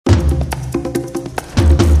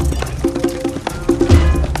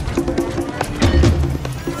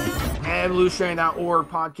revolutionary.org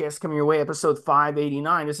podcast coming your way, episode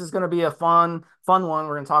 589. This is going to be a fun one.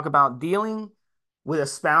 We're going to talk about dealing with a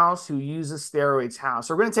spouse who uses steroids. How?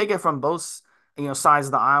 So we're going to take it from both, sides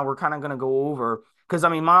of the aisle. We're kind of going to go over because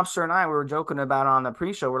Mobster and I, we were joking about it on the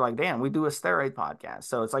pre-show. We're like, damn, we do a steroid podcast.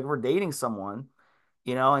 So it's like we're dating someone,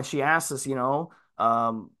 and she asks us, she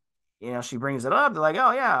brings it up. They're like,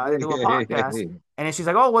 oh yeah, I do a podcast. And then she's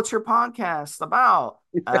like, oh, what's your podcast about?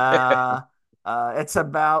 It's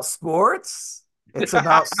about sports. It's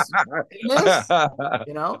about fitness,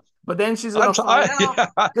 But then she's gonna find out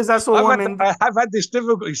because that's what women. I have had this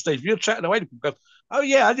difficulty, Steve. You're chatting away. People go, "Oh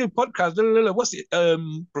yeah, I do podcasts. What's it?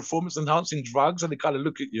 Performance enhancing drugs," and they kind of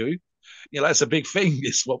look at you. That's a big thing.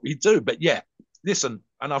 It's what we do. But yeah, listen,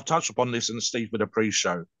 and I've touched upon this in Steve with a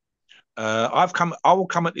pre-show. I will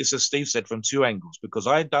come at this, as Steve said, from two angles because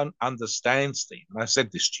I don't understand, Steve, and I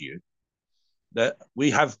said this to you, that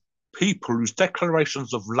we have people whose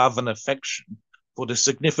declarations of love and affection for the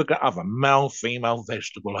significant other, male, female,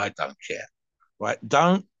 vegetable, I don't care, right?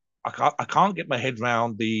 I can't get my head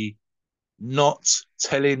around the not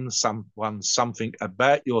telling someone something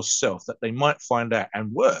about yourself that they might find out.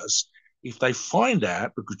 And worse, if they find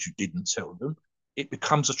out because you didn't tell them, it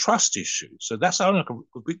becomes a trust issue. So that's only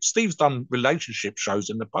Steve's done relationship shows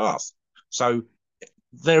in the past. So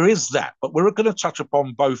there is that, but we're going to touch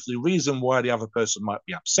upon both the reason why the other person might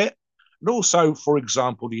be upset and also, for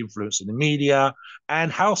example, the influence in the media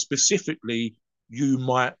and how specifically you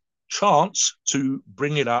might chance to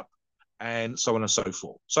bring it up and so on and so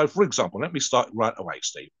forth. So, for example, let me start right away,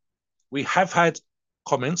 Steve. We have had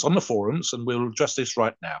comments on the forums, and we'll address this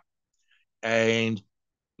right now. And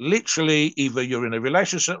literally, either you're in a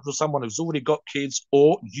relationship with someone who's already got kids,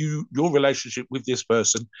 or your relationship with this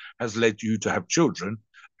person has led you to have children,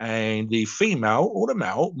 and the female or the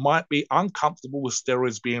male might be uncomfortable with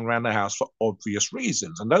steroids being around the house for obvious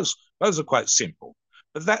reasons, and those are quite simple.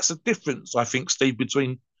 But that's a difference, I think, Steve,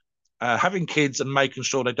 between having kids and making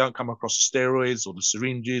sure they don't come across the steroids or the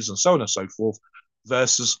syringes and so on and so forth,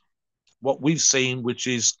 versus what we've seen, which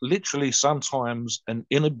is literally sometimes an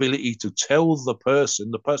inability to tell the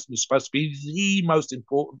person who's supposed to be the most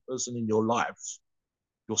important person in your life,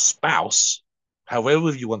 your spouse,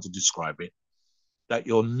 however you want to describe it, that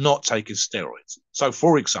you're not taking steroids. So,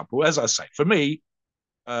 for example, as I say, for me,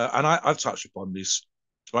 and I've touched upon this,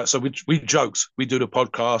 right? So we joked, we do the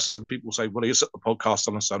podcast, and people say, "Well, it's at the podcast,"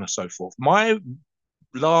 and so on and so forth. My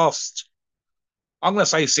last, I'm going to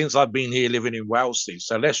say, since I've been here living in Wales, Steve.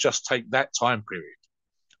 So let's just take that time period.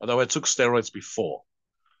 Although I took steroids before,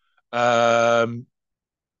 my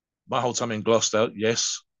whole time in Gloucester,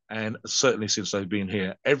 yes, and certainly since I've been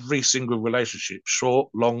here, every single relationship, short,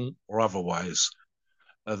 long, or otherwise,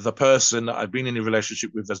 the person that I've been in a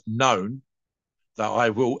relationship with has known that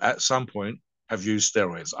I will at some point have used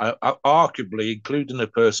steroids. I arguably, including the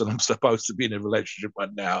person I'm supposed to be in a relationship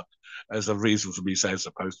right now, as a reason for me saying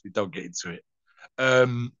supposed to be, don't get into it,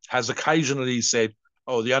 has occasionally said,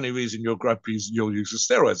 "Oh, the only reason you're grumpy is you're using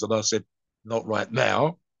steroids." And I said, "Not right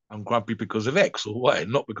now. I'm grumpy because of X or Y,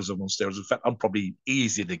 not because I'm on steroids. In fact, I'm probably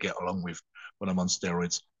easier to get along with when I'm on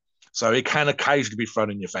steroids." So it can occasionally be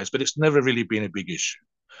thrown in your face, but it's never really been a big issue.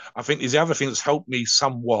 I think the other thing that's helped me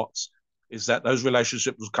somewhat is that those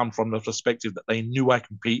relationships come from the perspective that they knew I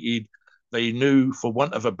competed. They knew, for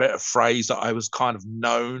want of a better phrase, that I was kind of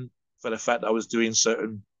known for the fact that I was doing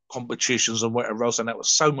certain competitions and whatever else. And that was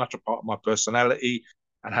so much a part of my personality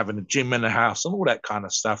and having a gym in the house and all that kind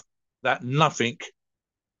of stuff that nothing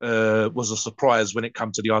was a surprise when it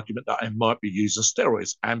comes to the argument that I might be using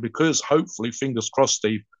steroids. And because hopefully, fingers crossed,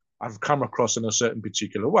 Steve, I've come across in a certain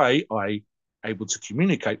particular way, I able to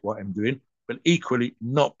communicate what I'm doing, but equally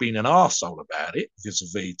not being an arsehole about it,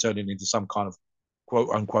 vis-a-vis turning into some kind of quote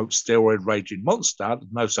unquote steroid raging monster.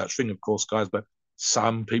 No such thing, of course, guys, but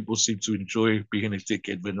some people seem to enjoy being a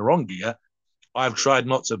dickhead when they're on gear. I've tried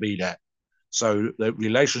not to be that. So the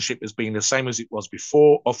relationship has been the same as it was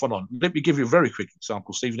before, off and on. Let me give you a very quick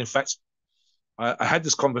example, Stephen. In fact, I had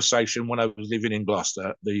this conversation when I was living in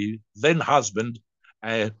Gloucester. The then husband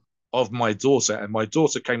of my daughter, and my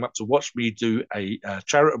daughter came up to watch me do a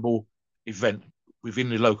charitable event within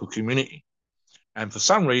the local community. And for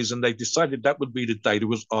some reason, they decided that would be the day they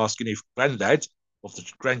was asking if granddad of the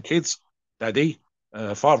grandkids, daddy,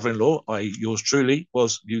 father-in-law, i.e. yours truly,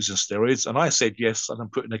 was using steroids. And I said yes, and I'm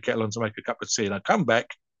putting the kettle on to make a cup of tea. And I come back,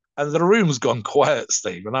 and the room's gone quiet,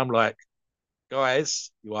 Steve. And I'm like, guys,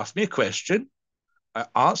 you asked me a question. I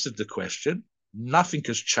answered the question. Nothing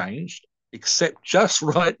has changed, except just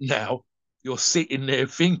right now, you're sitting there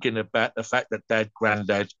thinking about the fact that dad,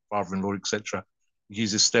 granddad, father-in-law, etc.,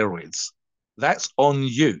 uses steroids. That's on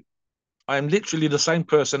you. I am literally the same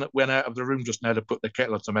person that went out of the room just now to put the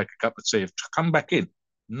kettle on to make a cup of tea. I've come back in.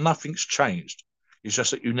 Nothing's changed. It's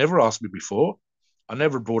just that you never asked me before. I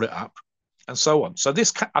never brought it up, and so on. So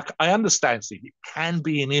I understand, Steve. It can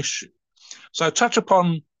be an issue. So touch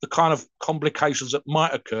upon the kind of complications that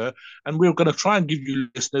might occur, and we're going to try and give you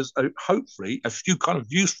listeners, hopefully, a few kind of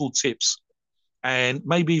useful tips, and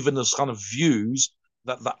maybe even those kind of views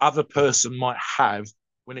that the other person might have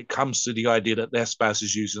when it comes to the idea that their spouse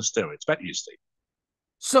is using steroids. Back to you, Steve.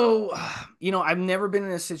 So, I've never been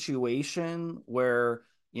in a situation where,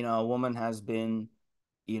 a woman has been,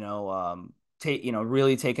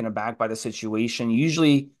 really taken aback by the situation.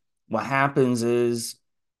 Usually what happens is,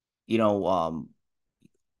 you know,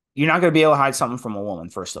 you're not going to be able to hide something from a woman,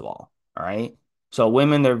 first of all right? So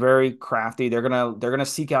women, they're very crafty. They're gonna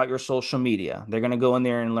seek out your social media. They're gonna go in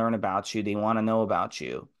there and learn about you. They want to know about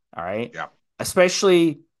you. All right. Yeah.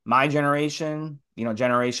 Especially my generation,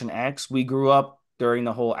 Generation X, we grew up during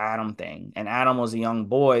the whole Adam thing. And Adam was a young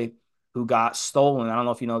boy who got stolen. I don't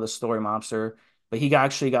know if you know the story, Mobster, but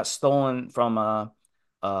actually got stolen from a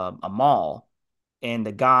mall. And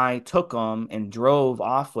the guy took him and drove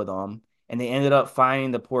off with him, and they ended up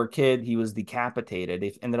finding the poor kid. He was decapitated.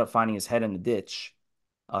 They ended up finding his head in the ditch,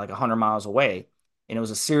 like 100 miles away. And it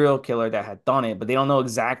was a serial killer that had done it, but they don't know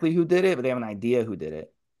exactly who did it, but they have an idea who did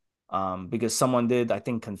it, because someone did, I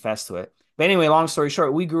think, confess to it. But anyway, long story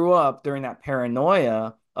short, we grew up during that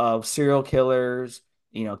paranoia of serial killers,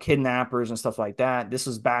 kidnappers and stuff like that. This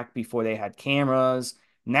was back before they had cameras.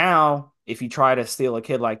 Now, if you try to steal a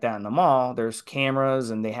kid like that in the mall, there's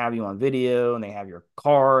cameras and they have you on video and they have your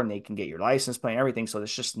car and they can get your license plate and everything. So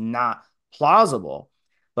it's just not plausible.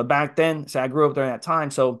 But back then, so I grew up during that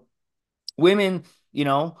time. So women,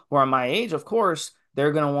 who are my age, of course,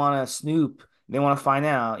 they're going to want to snoop. They want to find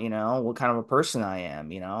out, what kind of a person I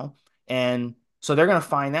am. And so they're going to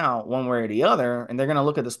find out one way or the other. And they're going to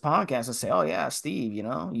look at this podcast and say, oh, yeah, Steve,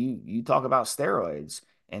 you talk about steroids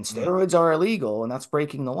and Mm. steroids are illegal and that's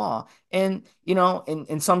breaking the law. And,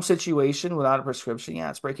 in some situation without a prescription, yeah,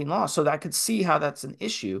 it's breaking law. So I could see how that's an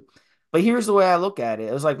issue. But here's the way I look at it.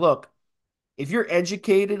 It was like, look, if you're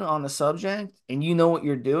educated on the subject and you know what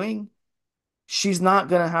you're doing, she's not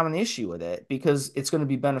going to have an issue with it because it's going to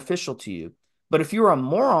be beneficial to you. But if you're a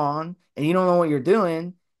moron and you don't know what you're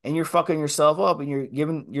doing and you're fucking yourself up and you're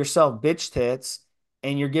giving yourself bitch tits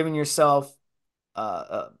and you're giving yourself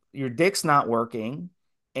your dick's not working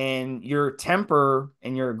and your temper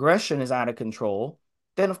and your aggression is out of control,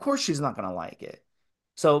 then of course she's not going to like it.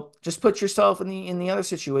 So just put yourself in the other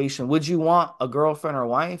situation. Would you want a girlfriend or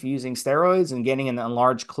wife using steroids and getting an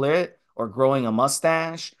enlarged clit or growing a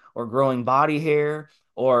mustache or growing body hair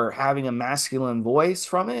or having a masculine voice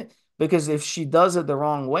from it? Because if she does it the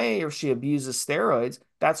wrong way or she abuses steroids,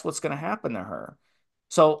 that's what's going to happen to her.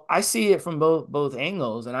 So I see it from both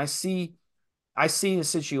angles, and I see a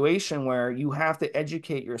situation where you have to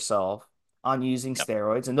educate yourself on using Yep.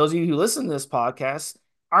 steroids. And those of you who listen to this podcast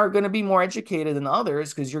are going to be more educated than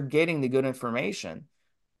others because you're getting the good information.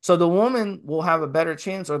 So the woman will have a better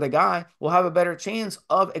chance, or the guy will have a better chance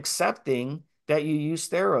of accepting that you use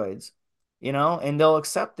steroids, and they'll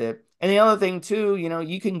accept it. And the other thing too,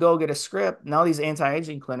 you can go get a script. Now these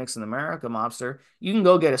anti-aging clinics in America, Mobster, you can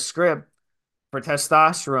go get a script for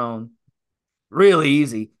testosterone really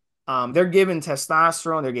easy. They're giving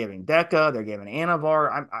testosterone, they're giving DECA, they're giving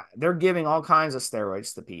Anavar, they're giving all kinds of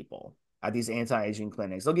steroids to people at these anti-aging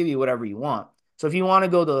clinics. They'll give you whatever you want. So if you want to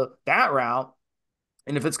go that route,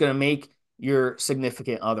 and if it's going to make your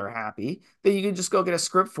significant other happy, then you can just go get a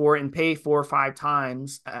script for it and pay 4 or 5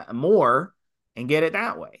 times more and get it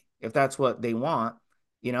that way if that's what they want.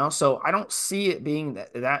 So I don't see it being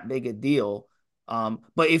that big a deal.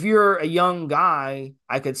 But if you're a young guy,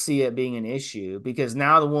 I could see it being an issue because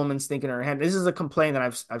now the woman's thinking in her head. This is a complaint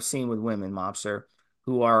that I've seen with women, Mobster,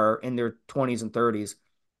 who are in their 20s and 30s,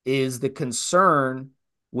 is the concern,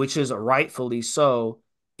 which is rightfully so.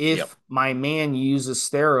 Yep. If my man uses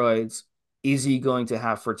steroids, is he going to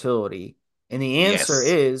have fertility? And the answer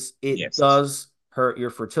Yes. is it Yes. does hurt your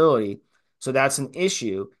fertility. So that's an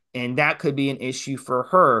issue. And that could be an issue for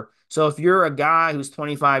her. So if you're a guy who's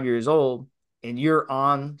 25 years old and you're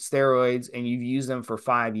on steroids and you've used them for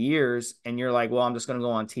 5 years and you're like, well, I'm just going to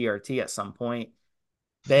go on TRT at some point,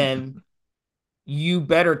 then you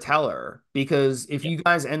better tell her, because if Yep. you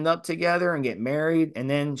guys end up together and get married and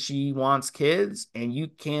then she wants kids and you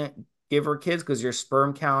can't give her kids because your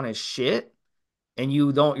sperm count is shit and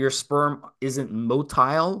your sperm isn't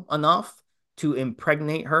motile enough to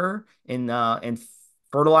impregnate her and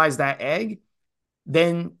fertilize that egg,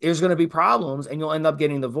 then there's going to be problems and you'll end up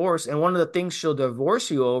getting divorced. And one of the things she'll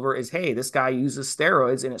divorce you over is, hey, this guy uses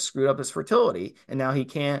steroids and it screwed up his fertility. And now he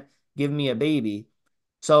can't give me a baby.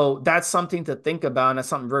 So that's something to think about. And that's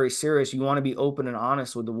something very serious. You want to be open and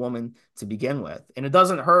honest with the woman to begin with. And it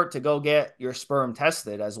doesn't hurt to go get your sperm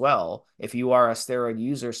tested as well if you are a steroid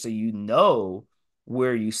user so you know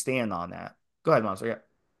where you stand on that. Go ahead, Monster. Yeah.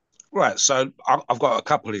 Right. So I've got a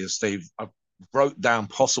couple here, Steve. I wrote down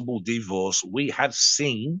possible divorce. We have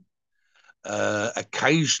seen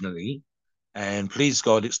occasionally, and please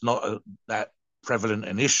God, it's not that prevalent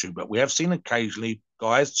an issue, but we have seen occasionally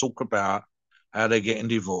guys talk about how they're getting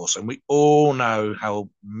divorced, and we all know how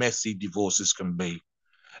messy divorces can be.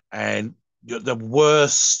 And the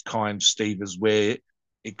worst kind, Steve, is where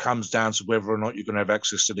it comes down to whether or not you're going to have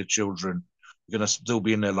access to the children, you're going to still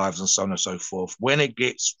be in their lives, and so on and so forth. When it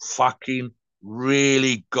gets fucking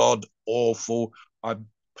really god awful, I'm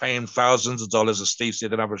paying thousands of dollars, as Steve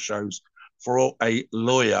said in other shows, for a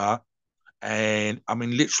lawyer, and I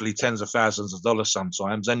mean literally tens of thousands of dollars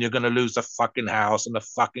sometimes, and you're going to lose the fucking house and the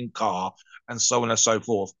fucking car, and so on and so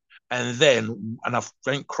forth. And then, and I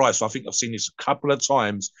thank Christ, I think I've seen this a couple of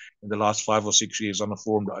times in the last 5 or 6 years on the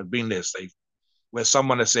forum that I've been there, Steve, where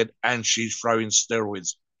someone has said, and she's throwing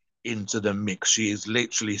steroids into the mix. She is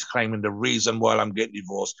literally claiming the reason why I'm getting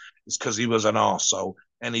divorced is because he was an arsehole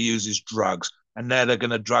and he uses drugs. And now they're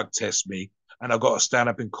going to drug test me. And I've got to stand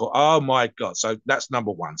up in court. Oh my God. So that's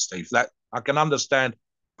number one, Steve. That I can understand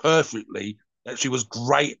perfectly that she was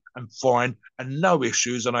great and fine and no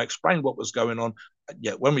issues. And I explained what was going on.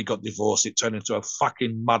 Yet when we got divorced, it turned into a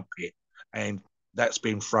fucking mud pit. And that's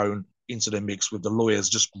been thrown into the mix with the lawyers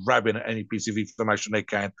just grabbing at any piece of information they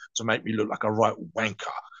can to make me look like a right wanker.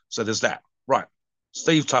 So there's that. Right.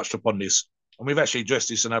 Steve touched upon this, and we've actually addressed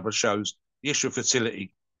this in other shows. The issue of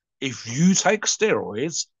fertility. If you take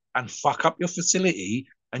steroids and fuck up your fertility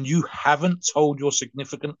and you haven't told your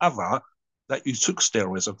significant other that you took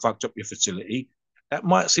steroids and fucked up your fertility, that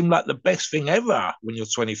might seem like the best thing ever when you're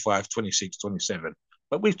 25, 26, 27.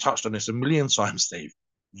 But we've touched on this a million times, Steve.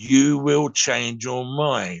 You will change your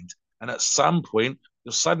mind. And at some point,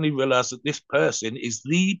 you'll suddenly realize that this person is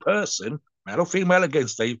the person, male or female again,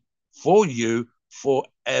 Steve, for you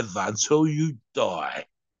forever until you die.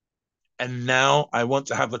 And now I want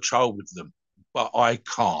to have a child with them, but I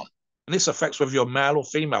can't. And this affects whether you're male or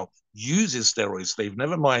female. Uses steroids, Steve.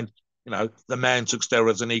 Never mind, the man took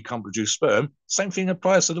steroids and he can't produce sperm. Same thing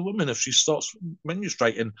applies to the woman if she starts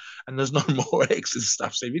menstruating and there's no more eggs and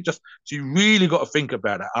stuff. Steve, you really got to think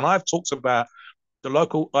about it. And I've talked about the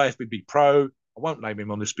local IFBB pro. I won't name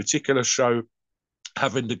him on this particular show,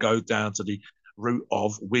 having to go down to the route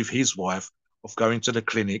of, with his wife, of going to the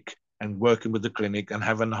clinic and working with the clinic and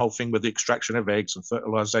having the whole thing with the extraction of eggs and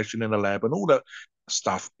fertilization in the lab and all that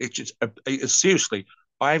stuff. It's seriously,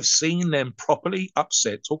 I've seen them properly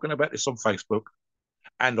upset talking about this on Facebook,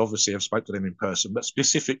 and obviously I've spoken to them in person, but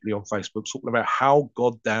specifically on Facebook, talking about how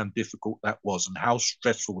goddamn difficult that was and how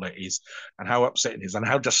stressful that is and how upsetting it is and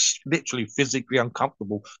how just literally physically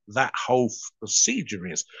uncomfortable that whole procedure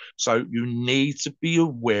is. So you need to be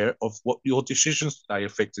aware of what your decisions today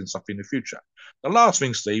affecting stuff in the future. The last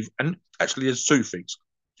thing, Steve, and actually there's two things.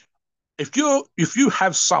 If you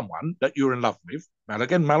have someone that you're in love with, now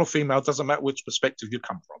again, male or female, doesn't matter which perspective you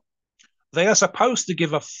come from, they are supposed to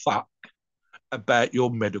give a fuck about your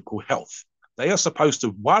medical health. They are supposed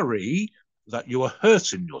to worry that you are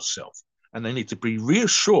hurting yourself, and they need to be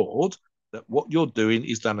reassured that what you're doing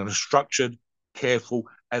is done in a structured, careful,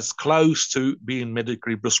 as close to being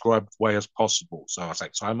medically prescribed way as possible. So I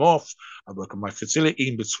take time off, I work on my fertility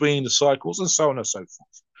in between the cycles, and so on and so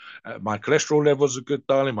forth. My cholesterol levels are good,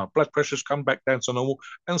 darling. My blood pressure's come back down to normal,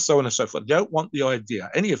 and so on and so forth. They don't want the idea,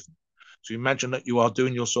 any of them, to imagine that you are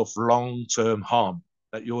doing yourself long-term harm,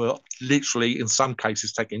 that you're literally, in some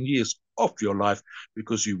cases, taking years off your life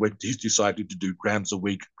because you decided to do grams a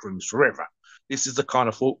week, cruise forever. This is the kind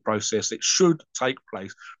of thought process that should take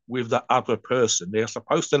place with the other person. They're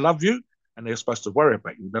supposed to love you and they're supposed to worry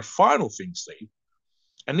about you. The final thing, Steve,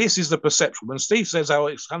 and this is the perception. When Steve says, oh,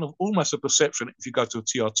 it's kind of almost a perception if you go to a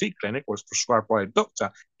TRT clinic or it's prescribed by a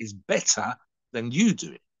doctor, is better than you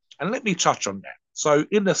do it. And let me touch on that. So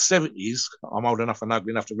in the 70s, I'm old enough and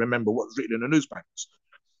ugly enough to remember what was written in the newspapers.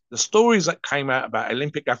 The stories that came out about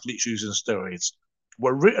Olympic athletes using steroids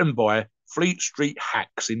were written by Fleet Street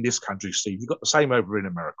hacks in this country, Steve. You've got the same over in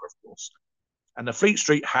America, of course. And the Fleet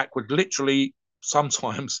Street hack would literally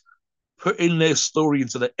sometimes put in their story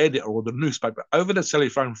into the editor or the newspaper over the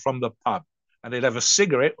telephone from the pub. And they'd have a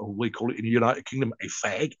cigarette, or we call it in the United Kingdom, a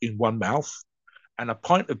fag, in one mouth, and a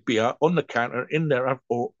pint of beer on the counter in their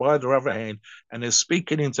or by their other hand, and they're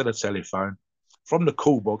speaking into the telephone. from the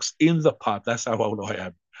call box in the pub. That's how old I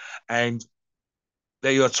am. And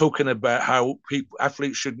they are talking about how people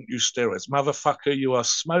athletes shouldn't use steroids. Motherfucker, you are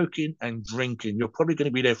smoking and drinking. You're probably going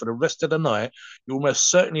to be there for the rest of the night. You're almost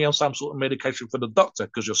certainly on some sort of medication for the doctor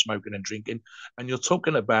because you're smoking and drinking. And you're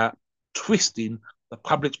talking about twisting the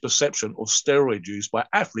public's perception of steroid use by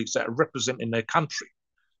athletes that are representing their country.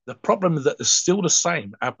 The problem is that it's still the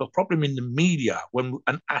same. The problem in the media when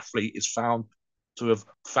an athlete is found to have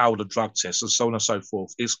failed a drug test and so on and so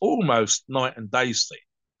forth, it's almost night and day, Steve.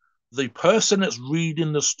 The person that's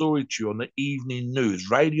reading the story to you on the evening news,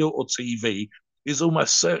 radio or TV, is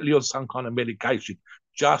almost certainly on some kind of medication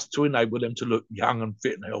just to enable them to look young and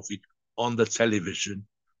fit and healthy on the television.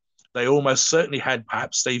 They almost certainly had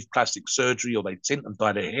perhaps Steve plastic surgery or they tint and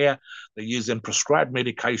dye their hair. They use them prescribed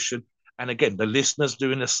medication. And again, the listeners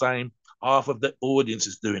doing the same. Half of the audience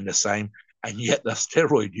is doing the same. And yet the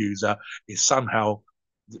steroid user is somehow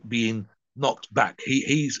being knocked back.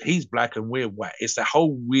 He's black and we're white. It's a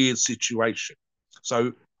whole weird situation.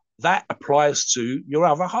 So that applies to your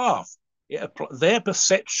other half. Their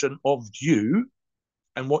perception of you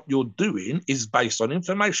and what you're doing is based on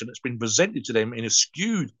information that's been presented to them in a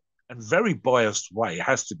skewed and very biased way, it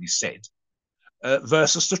has to be said,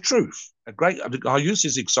 versus the truth. I used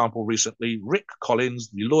this example recently. Rick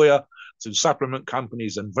Collins, the lawyer to supplement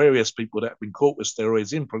companies and various people that have been caught with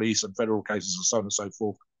steroids in police and federal cases and so on and so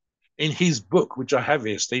forth, in his book, which I have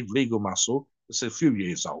here, Steve, Legal Muscle, it's a few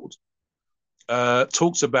years old,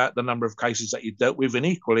 talks about the number of cases that he dealt with, and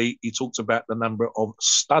equally, he talks about the number of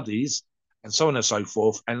studies and so on and so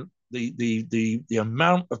forth, and the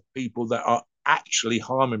amount of people that are actually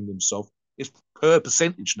harming themselves is per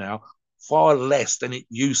percentage now far less than it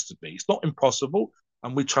used to be. It's not impossible,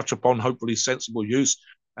 and we touch upon hopefully sensible use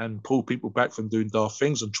and pull people back from doing daft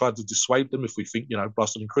things and try to dissuade them if we think,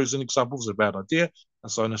 blasting and cruising examples are a bad idea,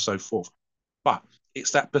 and so on and so forth. But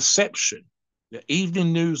it's that perception. The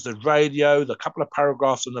evening news, the radio, the couple of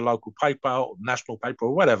paragraphs in the local paper or national paper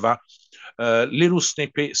or whatever, little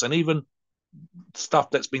snippets, and even stuff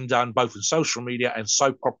that's been done both in social media and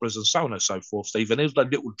soap operas and so on and so forth, Steve. And there's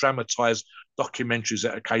like little dramatized documentaries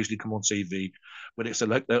that occasionally come on TV, but it's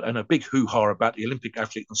a big hoo-ha about the Olympic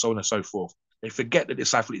athlete and so on and so forth. They forget that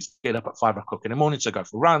this athletes get up at 5 o'clock in the morning to go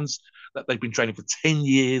for runs, that they've been training for 10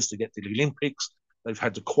 years to get to the Olympics. They've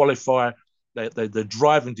had to qualify, the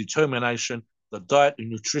drive and determination, the diet and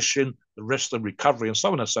nutrition, the rest and recovery, and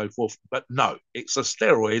so on and so forth. But no, it's the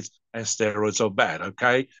steroids, and steroids are bad,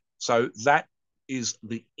 okay? So that is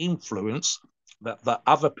the influence that the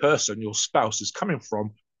other person, your spouse, is coming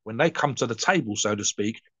from when they come to the table, so to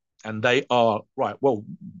speak, and they are, right, well,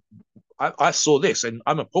 I saw this and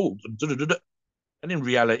I'm appalled. And in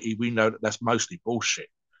reality, we know that that's mostly bullshit.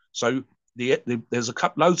 So there's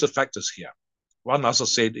loads of factors here. One, as I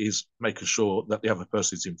said, is making sure that the other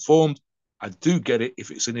person is informed. I do get it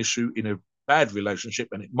if it's an issue in a bad relationship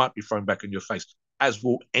and it might be thrown back in your face, as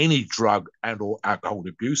will any drug and or alcohol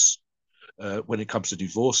abuse when it comes to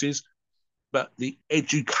divorces. But the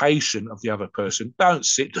education of the other person, don't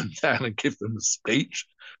sit them down and give them a speech.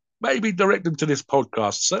 Maybe direct them to this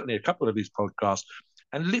podcast, certainly a couple of these podcasts.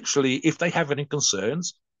 And literally, if they have any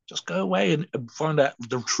concerns, just go away and find out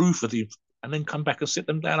the truth of and then come back and sit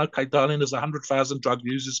them down. Okay, darling, there's 100,000 drug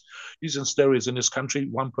users using steroids in this country.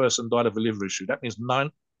 One person died of a liver issue. That means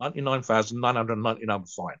 99,999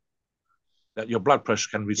 fine. That your blood pressure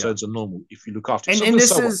can return to normal if you look after And yourself and and this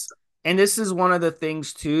so on. is and this is one of the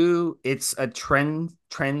things too. It's a trend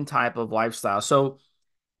type of lifestyle. So,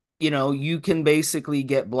 you can basically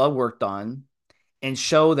get blood work done and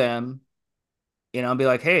show them, be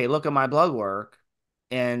like, hey, look at my blood work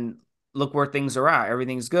and look where things are at.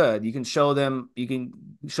 Everything's good. You can show them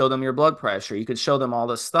your blood pressure. You could show them all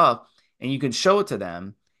this stuff and you can show it to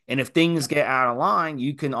them. And if things get out of line,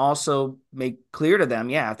 you can also make clear to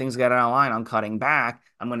them, yeah, if things get out of line, I'm cutting back.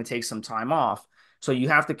 I'm going to take some time off. So you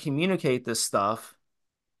have to communicate this stuff.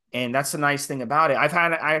 And that's the nice thing about it.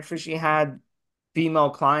 I actually had female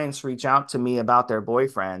clients reach out to me about their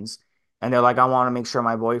boyfriends, and they're like, I want to make sure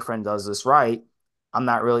my boyfriend does this right. I'm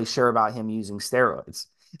not really sure about him using steroids.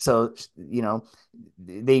 So,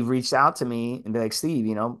 they reached out to me and be like,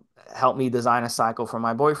 Steve, help me design a cycle for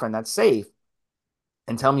my boyfriend that's safe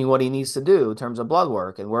and tell me what he needs to do in terms of blood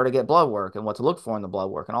work and where to get blood work and what to look for in the blood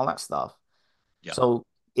work and all that stuff. Yeah. So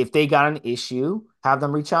if they got an issue, have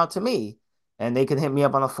them reach out to me and they can hit me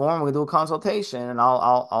up on the forum. We do a consultation and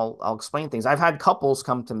I'll explain things. I've had couples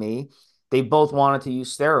come to me. They both wanted to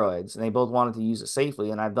use steroids and they both wanted to use it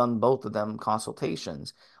safely. And I've done both of them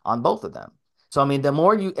consultations on both of them. So, I mean, the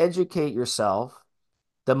more you educate yourself,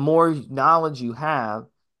 the more knowledge you have,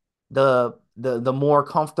 the the more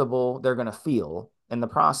comfortable they're going to feel in the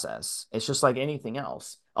process. It's just like anything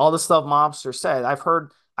else. All the stuff Mobster said, I've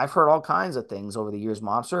heard all kinds of things over the years,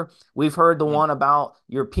 Mobster. We've heard the Mm. one about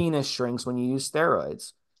your penis shrinks when you use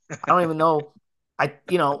steroids. I don't even know.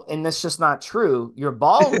 And that's just not true. Your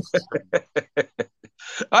balls, that's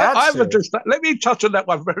I've true. addressed that. Let me touch on that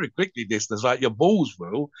one very quickly, listeners. Like your balls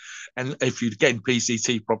will, and if you again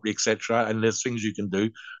PCT properly, etc., and there's things you can do,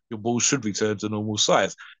 your balls should return to normal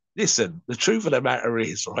size. Listen, the truth of the matter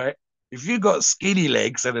is, right? If you got skinny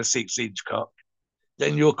legs and a 6-inch cock,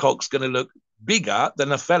 then your cock's going to look bigger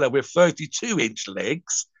than a fella with 32-inch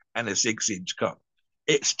legs and a 6-inch cock.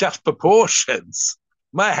 It's just proportions.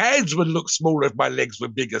 My hands would look smaller if my legs were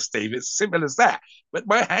bigger, Steve. It's simple as that. But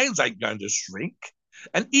my hands ain't going to shrink.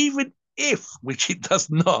 And even if, which it does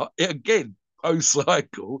not, it again, post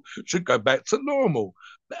cycle should go back to normal.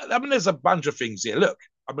 I mean, there's a bunch of things here. Look,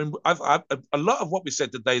 I mean, a lot of what we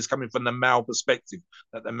said today is coming from the male perspective,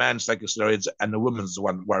 that the man's taking steroids and the woman's the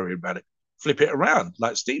one worrying about it. Flip it around.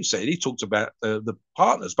 Like Steve said, he talked about the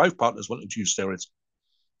partners, both partners wanting to use steroids.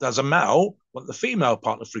 Does a male want the female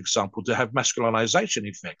partner, for example, to have masculinization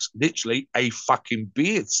effects? Literally a fucking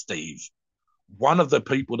beard, Steve. One of the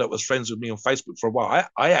people that was friends with me on Facebook for a while,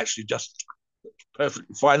 I actually just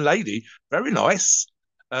perfectly fine lady, very nice,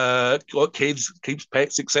 got kids, keeps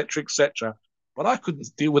pets, etc., etc. But I couldn't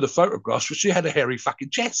deal with the photographs because she had a hairy fucking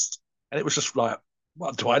chest, and it was just like,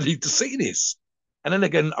 what do I need to see this? And then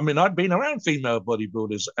again, I mean, I'd been around female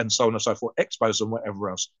bodybuilders and so on and so forth, expos and whatever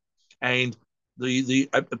else, and look,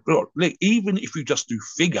 even if you just do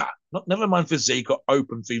figure, not never mind physique or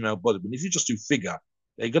open female bodybuilding, if you just do figure,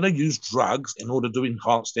 they're going to use drugs in order to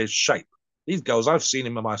enhance their shape. These girls, I've seen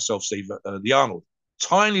him myself, Steve, the Arnold,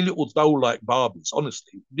 tiny little doll-like Barbies,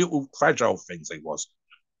 honestly, little fragile things they was.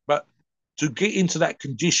 But to get into that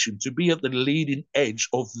condition, to be at the leading edge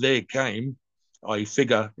of their game, i.e.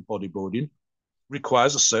 figure bodybuilding,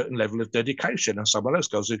 requires a certain level of dedication. And some of those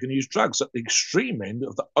girls are going to use drugs at the extreme end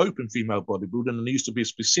of the open female bodybuilding. And there used to be a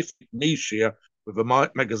specific niche here with a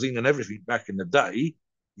magazine and everything back in the day.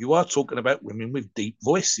 You are talking about women with deep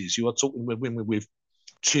voices. You are talking with women with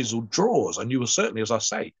chiseled drawers. And you were certainly, as I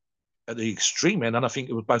say, at the extreme end, and I think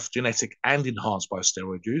it was both genetic and enhanced by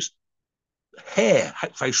steroid use, hair,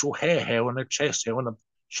 facial hair on the chest, hair on the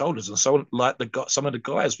shoulders, and so on. Like some of the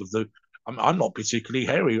guys with the, I'm not particularly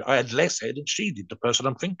hairy. I had less hair than she did, the person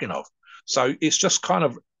I'm thinking of. So it's just kind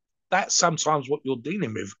of that's sometimes what you're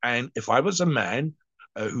dealing with. And if I was a man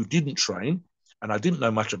who didn't train and I didn't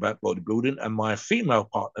know much about bodybuilding, and my female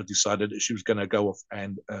partner decided that she was going to go off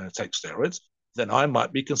and take steroids, then I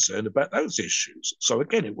might be concerned about those issues. So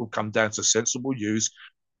again, it will come down to sensible use.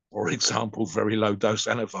 For example, very low dose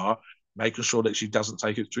NFR, making sure that she doesn't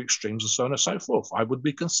take it to extremes and so on and so forth. I would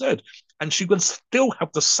be concerned. And she would still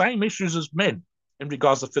have the same issues as men in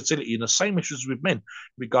regards to fertility and the same issues with men in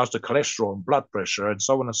regards to cholesterol and blood pressure and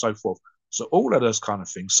so on and so forth. So all of those kind of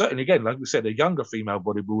things. Certainly, again, like we said, a younger female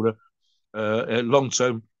bodybuilder,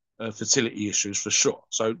 long-term fertility issues for sure.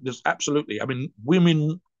 So there's absolutely, I mean,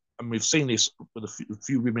 women, and we've seen this with a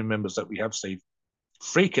few women members that we have, Steve,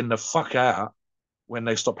 freaking the fuck out when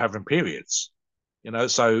they stop having periods.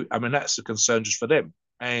 So I mean that's a concern just for them.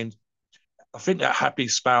 And I think that happy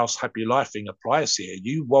spouse, happy life thing applies here.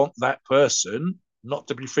 You want that person not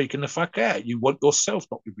to be freaking the fuck out. You want yourself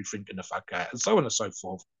not to be freaking the fuck out, and so on and so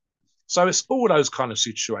forth. So it's all those kind of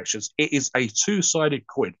situations. It is a two-sided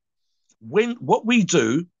coin. When what we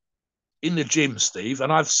do in the gym, Steve,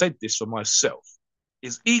 and I've said this for myself,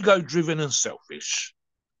 is ego-driven and selfish.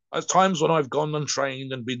 There's times when I've gone and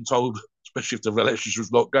trained and been told, especially if the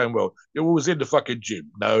relationship's not going well, you're always in the fucking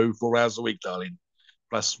gym. No, 4 hours a week, darling.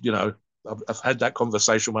 Plus, I've had that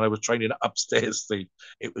conversation when I was training upstairs.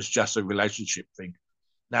 It was just a relationship thing.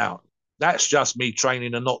 Now, that's just me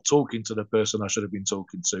training and not talking to the person I should have been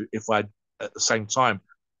talking to. If I, at the same time,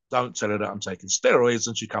 don't tell her that I'm taking steroids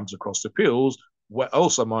and she comes across the pills, what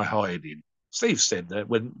else am I hiding? Steve said that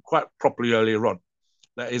when quite properly earlier on,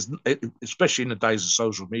 that is, especially in the days of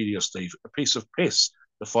social media, Steve, a piece of piss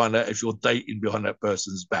to find out if you're dating behind that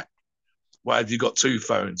person's back. Why have you got two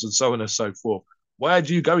phones and so on and so forth? Why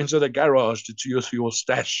do you go into the garage to your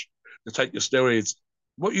stash to take your steroids?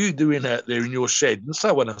 What are you doing out there in your shed? And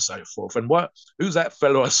so on and so forth. And who's that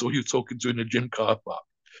fellow I saw you talking to in the gym car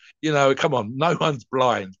park? Come on, no one's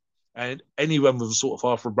blind. And anyone with a sort of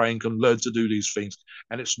half a brain can learn to do these things.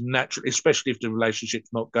 And it's natural, especially if the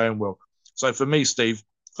relationship's not going well. So for me, Steve,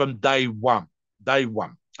 from day one, I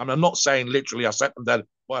mean, I'm not saying literally I sat them down,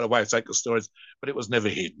 by the way, I take the steroids, but it was never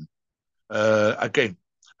hidden. Again,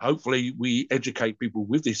 hopefully we educate people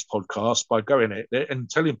with this podcast by going out there and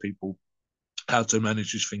telling people how to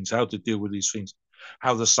manage these things, how to deal with these things,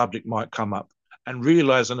 how the subject might come up, and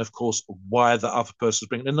realizing, of course, why the other person's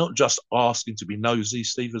bringing. They're not just asking to be nosy,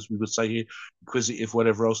 Steve, as we would say here, inquisitive,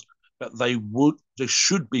 whatever else, but they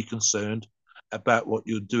should be concerned about what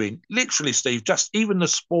you're doing. Literally, Steve, just even the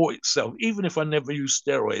sport itself, even if I never use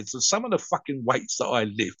steroids, and some of the fucking weights that I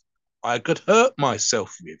lift, I could hurt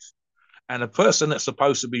myself with. And a person that's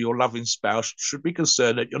supposed to be your loving spouse should be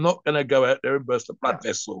concerned that you're not going to go out there and burst a blood Yeah.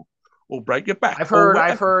 vessel or break your back I've or heard,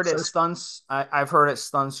 I've whatever. heard So it stunts. I've heard it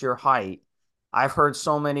stunts your height. I've heard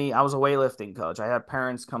so many. I was a weightlifting coach. I had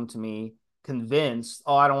parents come to me convinced,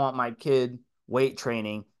 oh, I don't want my kid weight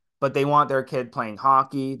training, but they want their kid playing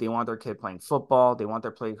hockey. They want their kid playing football. They want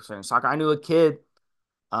their kid playing soccer. I knew a kid,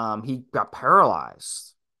 he got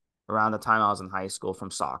paralyzed around the time I was in high school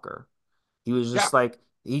from soccer. He was yeah, just like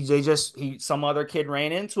he some other kid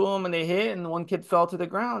ran into him and they hit and one kid fell to the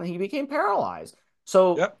ground and he became paralyzed.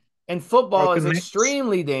 So yeah, and football is broken necks.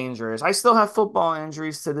 extremely dangerous. I still have football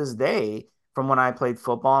injuries to this day from when I played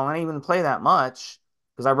football. And I didn't even play that much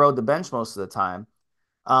because I rode the bench most of the time.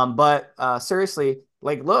 But seriously,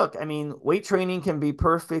 like, look, I mean, weight training can be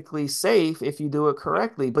perfectly safe if you do it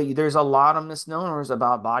correctly, but there's a lot of misnomers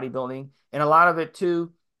about bodybuilding, and a lot of it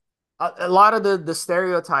too. A lot of the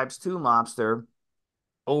stereotypes too, mobster,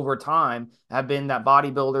 over time have been that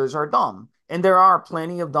bodybuilders are dumb. And there are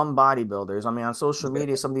plenty of dumb bodybuilders. I mean, on social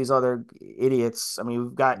media, some of these other idiots. I mean,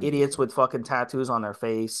 we've got idiots with fucking tattoos on their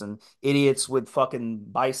face and idiots with fucking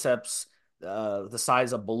biceps the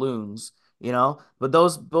size of balloons, you know? But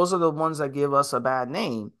those are the ones that give us a bad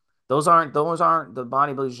name. Those aren't the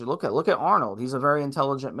bodybuilders you look at. Look at Arnold. He's a very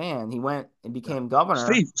intelligent man. He went and Yeah. became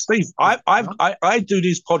governor. Steve, You know? I do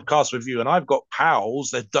these podcasts with you, and I've got pals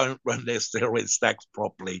that don't run their steroid stacks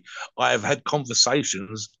properly. I have had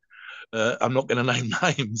conversations. I'm not going to name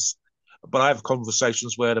names, but I have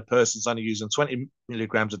conversations where the person's only using 20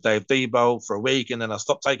 milligrams a day of Debo for a week, and then I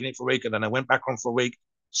stopped taking it for a week, and then I went back on for a week.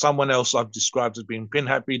 Someone else I've described as being pin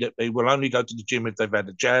happy that they will only go to the gym if they've had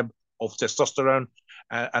a jab of testosterone,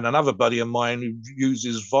 and another buddy of mine who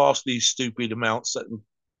uses vastly stupid amounts,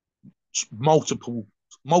 multiple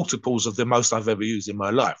multiples of the most I've ever used in my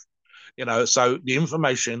life. So the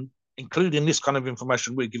information, including this kind of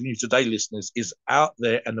information we're giving you today, listeners, is out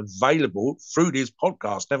there and available through this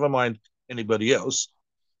podcast. Never mind anybody else.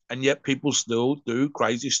 And yet people still do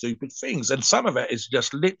crazy, stupid things. And some of it is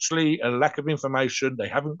just literally a lack of information. They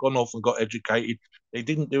haven't gone off and got educated. They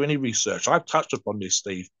didn't do any research. I've touched upon this,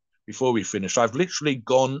 Steve, before we finish. I've literally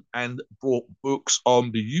gone and brought books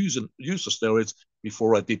on the use of steroids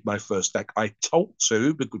before I did my first stack. I talked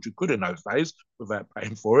to, because you could in those days without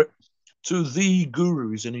paying for it, to the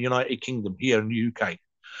gurus in the United Kingdom, here in the UK,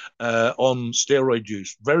 on steroid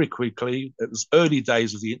use very quickly. It was early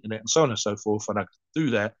days of the internet and so on and so forth, and I could do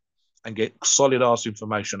that and get solid ass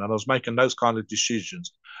information. And I was making those kind of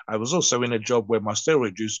decisions. I was also in a job where my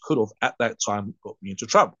steroid use could have, at that time, got me into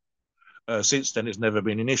trouble. Since then, it's never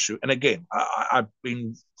been an issue. And again, I've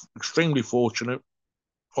been extremely fortunate,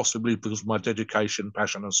 possibly because of my dedication,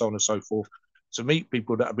 passion, and so on and so forth, to meet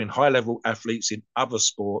people that have been high level athletes in other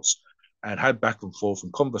sports and had back and forth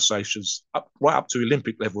and conversations right up to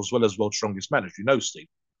Olympic level as well as world's strongest man, as you know, Steve.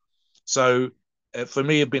 So for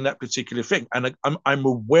me, it'd been that particular thing, and I'm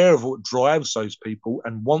aware of what drives those people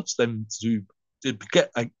and wants them to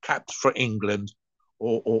get a cap for England,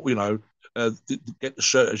 or to get the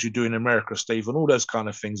shirt as you do in America, Steve, and all those kind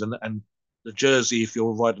of things, and the jersey if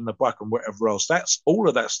you're riding the bike and whatever else. That's all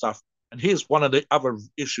of that stuff. And here's one of the other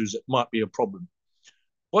issues that might be a problem.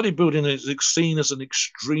 Bodybuilding is seen as an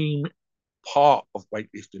extreme part of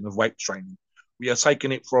weightlifting, of weight training. We are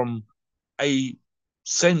taking it from a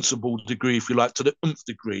sensible degree, if you like, to the oomph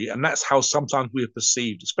degree. And that's how sometimes we are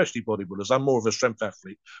perceived, especially bodybuilders. I'm more of a strength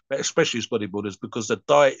athlete, but especially as bodybuilders, because the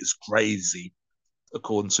diet is crazy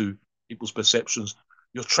according to people's perceptions.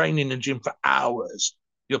 You're training in the gym for hours.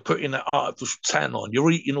 You're putting that artificial tan on. You're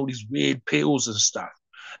eating all these weird pills and stuff.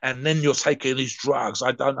 And then you're taking these drugs.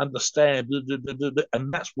 I don't understand.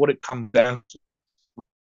 And that's what it comes down to.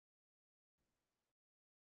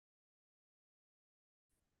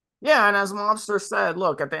 Yeah, and as Mobster said,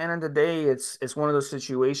 look, at the end of the day, it's one of those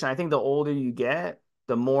situations. I think the older you get,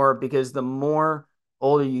 the more because the more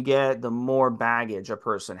older you get, the more baggage a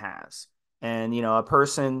person has. And a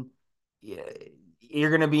person,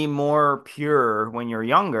 you're going to be more pure when you're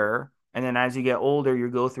younger, and then as you get older,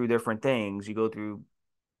 you go through different things. You go through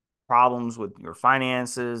problems with your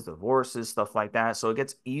finances, divorces, stuff like that. So it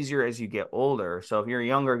gets easier as you get older. So if you're a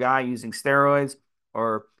younger guy using steroids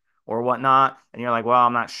or or whatnot, and you're like, well,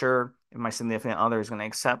 I'm not sure if my significant other is going to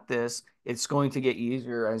accept this, it's going to get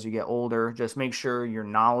easier as you get older. Just make sure you're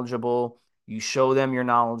knowledgeable. You show them you're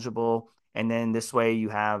knowledgeable, and then this way you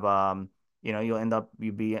have you'll end up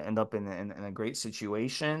in a great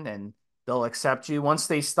situation, and they'll accept you once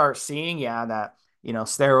they start seeing, yeah, that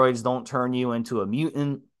steroids don't turn you into a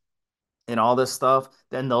mutant and all this stuff.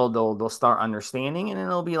 Then they'll start understanding, and then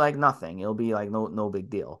it'll be like nothing. It'll be like no big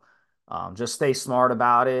deal. Just stay smart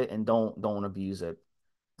about it and don't abuse it.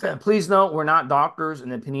 Please note, we're not doctors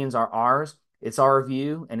and the opinions are ours. It's our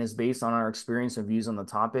view and is based on our experience and views on the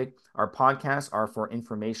topic. Our podcasts are for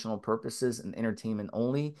informational purposes and entertainment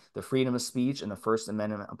only. The freedom of speech and the First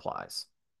Amendment applies.